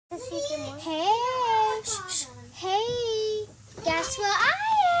see if you're more. Hey, guess where I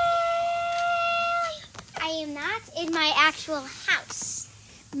am? I am not in my actual house.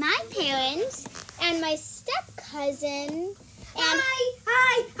 My parents and my step-cousin and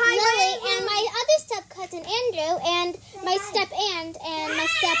Lily and my other step-cousin Andrew and my step-aunt and my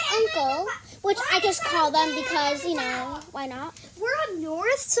step-uncle, which I just call them because, why not? We're up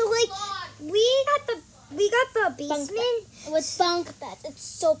north, so we got the basement with bunk beds. It's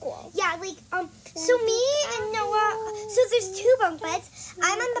so cool. Yeah, so me and Noah, so there's 2 bunk beds.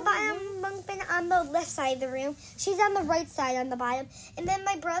 I'm on the bottom bunk bed on the left side of the room. She's on the right side on the bottom. And then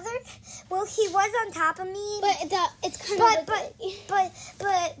my brother, well, he was on top of me. It's kind of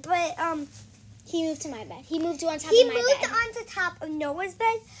he moved to my bed. He moved to on top of my bed. He moved onto top of Noah's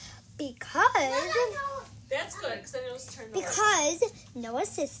bed because... That's good, because I know it's turned over. Because Noah's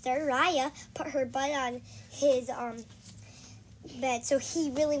sister, Raya, put her butt on his bed, so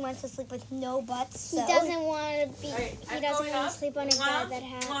he really wants to sleep with no butts. So. He doesn't want to be. Right, he doesn't want to sleep on a bed that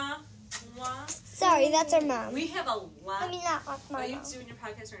has. Sorry, that's our mom. We have a lot. I mean, not my Are you mom. doing your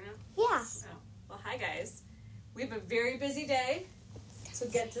podcast right now? Yeah. Oh. Well, hi guys. We have a very busy day, so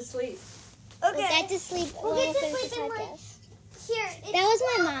get to sleep. Okay. We'll get to sleep. We'll get to sleep in here. That was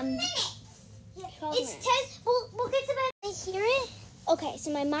my mom. It's 10. We'll get to bed. I hear it. Okay,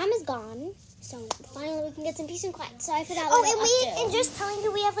 so my mom is gone. So finally we can get some peace and quiet. So I forgot Oh, what and just telling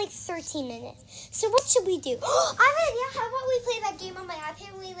you we have 13 minutes. So what should we do? I have an idea. How about we play that game on my iPad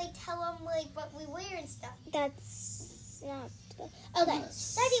and we tell them what we wear and stuff. That's not good. Okay.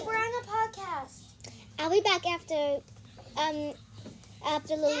 Daddy, we're on a podcast. I'll be back after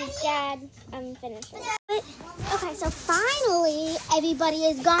Lily's dad finishes. Okay, so finally everybody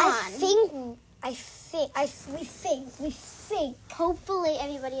is gone. We think. Hopefully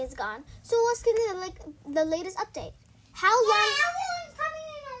everybody is gone. So let's give you the latest update. How long?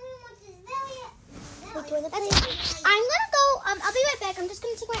 I'm gonna go. I'll be right back. I'm just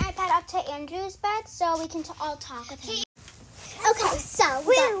gonna take my iPad up to Andrew's bed so we can all talk with him. Okay, so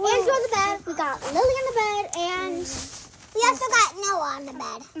we got Andrew on the bed, we got Lily on the bed, and we also got Noah on the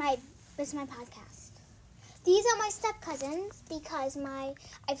bed. This is my podcast. These are my step cousins because I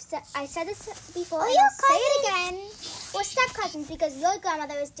said this before and I'll say it again. We're step cousins because your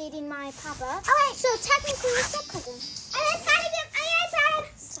grandmother is dating my papa. Okay. So technically we're step cousins. And it's not even my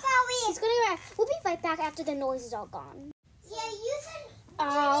iPad. Sorry. He's gonna be right. We'll be right back after the noise is all gone. Yeah, you said.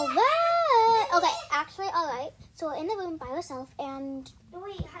 Alright. Okay, actually, alright. So we're in the room by ourselves and.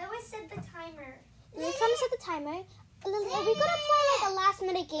 Wait, how do I set the timer? We're trying to set the timer. Lily, are we gonna play a last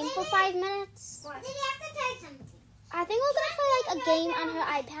minute game for 5 minutes? What? Did you have to tell something? I think we're gonna play a game on her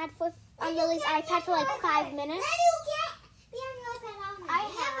iPad on Lily's iPad for 5 minutes. I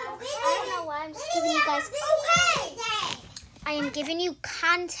don't know why. I'm just giving you guys. I am giving you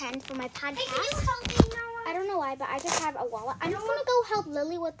content for my podcast. I don't know why, but I just have a wallet. I'm just gonna go help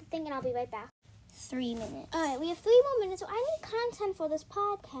Lily with the thing, and I'll be right back. 3 minutes. All right, we have 3 more minutes, so I need content for this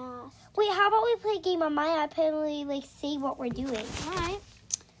podcast. Wait, how about we play a game on my iPad and we say what we're doing? All right,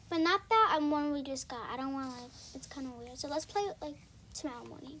 but not that one we just got. I don't want it's kind of weird. So let's play tomorrow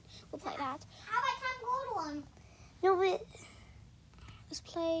morning. We'll play that. How about Tom Gold one? No, but let's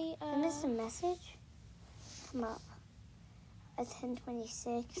play. I missed a message. Come up at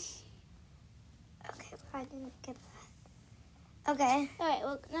 10:26. Okay, I didn't get that. Okay. All right,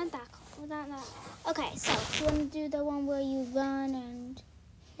 well, not that. Not that. Okay, so you want to do the one where you run and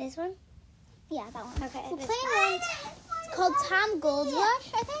this one? Yeah, that one. Okay. We're playing one. It's called Tom Gold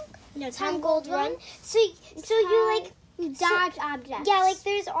Rush, I think. No, Tom Gold Run. So you dodge objects. Yeah,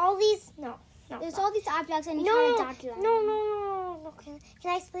 there's all these. There's all these objects and you try to dodge them. No.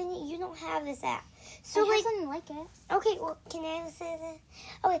 Can I explain it? You don't have this app. So I something like it. Okay, well, can I say that?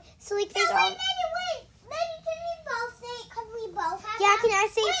 Okay, so there's all. Wait. Maybe can we both say it because we both have. Yeah, can I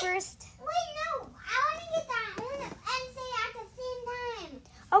say it first? Wait, no. I want to get that and say it at the same time.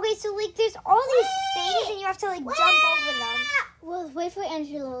 Okay, so there's all these things and you have to jump over them. Well, wait for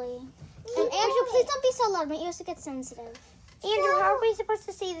Andrew, Lily. And Andrew, please don't be so loud. My ears will get sensitive. Andrew, how are we supposed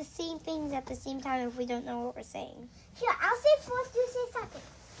to say the same things at the same time if we don't know what we're saying? Here, I'll say first, you say second.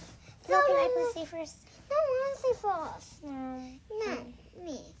 No, can I please say first? No, I want to say first. No,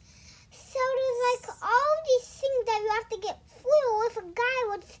 me. So there's all these things that you have to get through with a guy,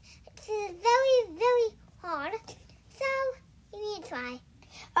 which is very, very hard. So you need to try.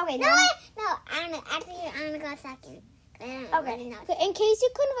 Okay, no, I'm gonna go second. Okay. In case you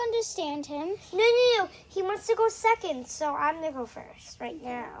couldn't understand him. No. He wants to go second, so I'm going to go first right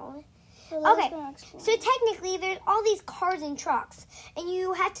now. Okay, so technically there's all these cars and trucks, and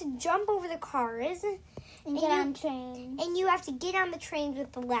you had to jump over the cars, And get on trains. And you have to get on the trains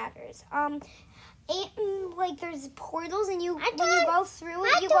with the ladders. And like there's portals, and when you go through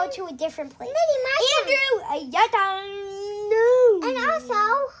it, you go to a different place. Andrew, no. And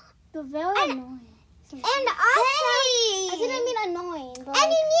also, you're very annoying. And also, I didn't mean annoying. But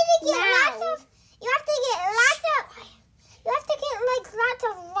and you need to get lots of. You have to get lots of. You have to get like lots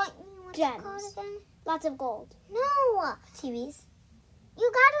of gems. Lots of gold. No. TVs.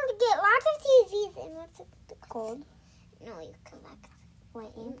 You gotta get lots of TVs and lots of gold. No, you collect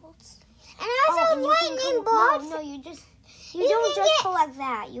lightning bolts. And also lightning bolts. No, you don't just collect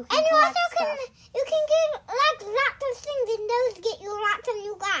that. You can collect stuff. You can get like lots of things, and those get you lots of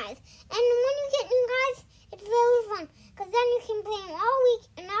new guys. And when you get new guys, it's very fun because then you can play them all week.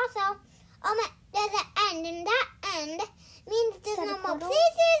 And also, there's an end, and that end means there's no more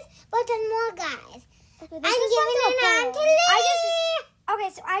places, but there's more guys. Okay, I'm giving it on to Lily. Okay,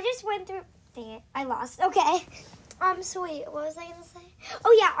 so I just went through. Dang it, I lost. Okay. So wait, what was I gonna say?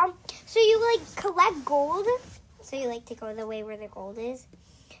 Oh yeah. So you like collect gold. So you like to go the way where the gold is,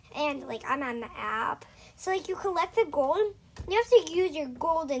 and like I'm on the app. So like you collect the gold. You have to use your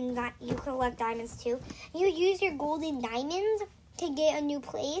gold and you collect diamonds too. You use your gold and diamonds to get a new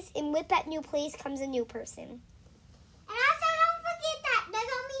place, and with that new place comes a new person. And also don't forget that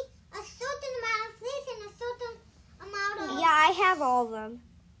there's only a certain amount of place and a certain amount of. Yeah, I have all of them.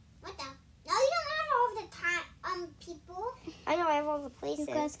 What the? No, you don't have all of the time, people. I know I have all the places.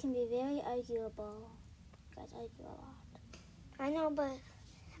 You guys can be very arguable. You guys argue a lot. I know, but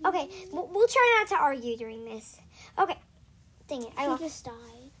okay, we'll try not to argue during this. Okay, dang it, I just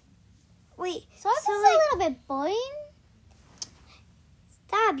died. Wait, so this is a little bit boring.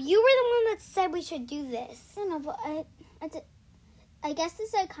 Stop! You were the one that said we should do this. I know, but I guess this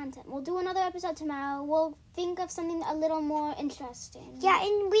is our content. We'll do another episode tomorrow. We'll think of something a little more interesting. Yeah,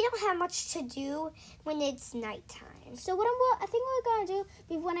 and we don't have much to do when it's nighttime. So I think what we're going to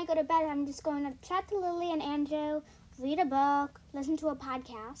do when I go to bed, I'm just going to chat to Lily and Andrew, read a book, listen to a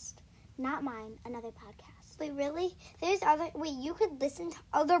podcast. Not mine, another podcast. Wait, really? You could listen to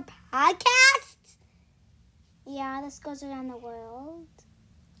other podcasts? Yeah, this goes around the world.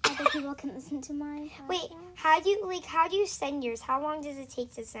 Other people can listen to my podcast. Wait, how do you send yours? How long does it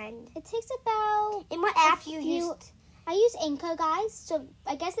take to send? It takes about. And what app you use? I use Anchor, guys. So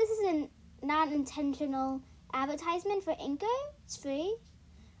I guess this is a non-intentional advertisement for Anchor. It's free.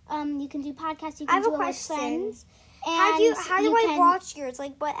 You can do podcasts. You can do it with friends. How do I watch yours?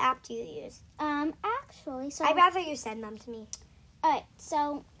 Like, what app do you use? Actually, so I'd rather you send them to me. All right,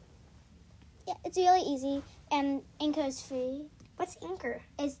 so yeah, it's really easy, and Anchor is free. What's Anchor?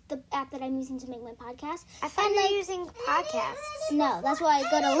 Is the app that I'm using to make my podcast. I thought you were using podcasts. No, that's why I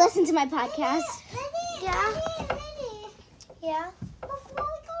go to listen to my podcast. Yeah. Yeah. Before we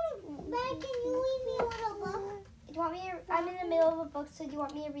go to bed, can you read me a little book? Do you want me to? I'm in the middle of a book, so do you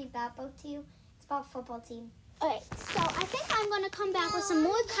want me to read that book to you? It's about football team. Okay, so I think I'm going to come back with some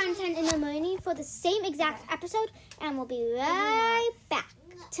more content in the morning for the same exact episode, and we'll be right back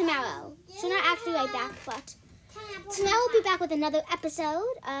tomorrow. So not actually right back, but tomorrow we'll be back with another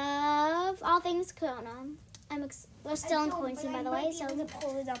episode of All Things Corona. We're still in quarantine, by the way, so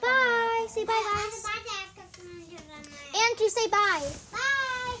bye. Say bye, guys. Andrew, say bye.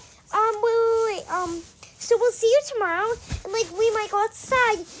 Bye. Wait. So we'll see you tomorrow, and we might go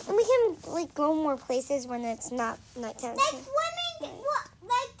outside, and we can go more places when it's not nighttime. Like swimming,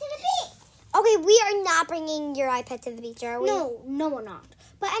 to the beach. Okay, we are not bringing your iPad to the beach, are we? No, we're not.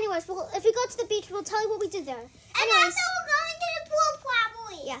 But anyways, if we go to the beach, we'll tell you what we did there. And also we're going to the pool,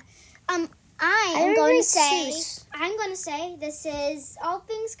 probably. Yeah. I'm going to say this is All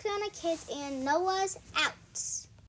Things Corona Kids, and Noah's out.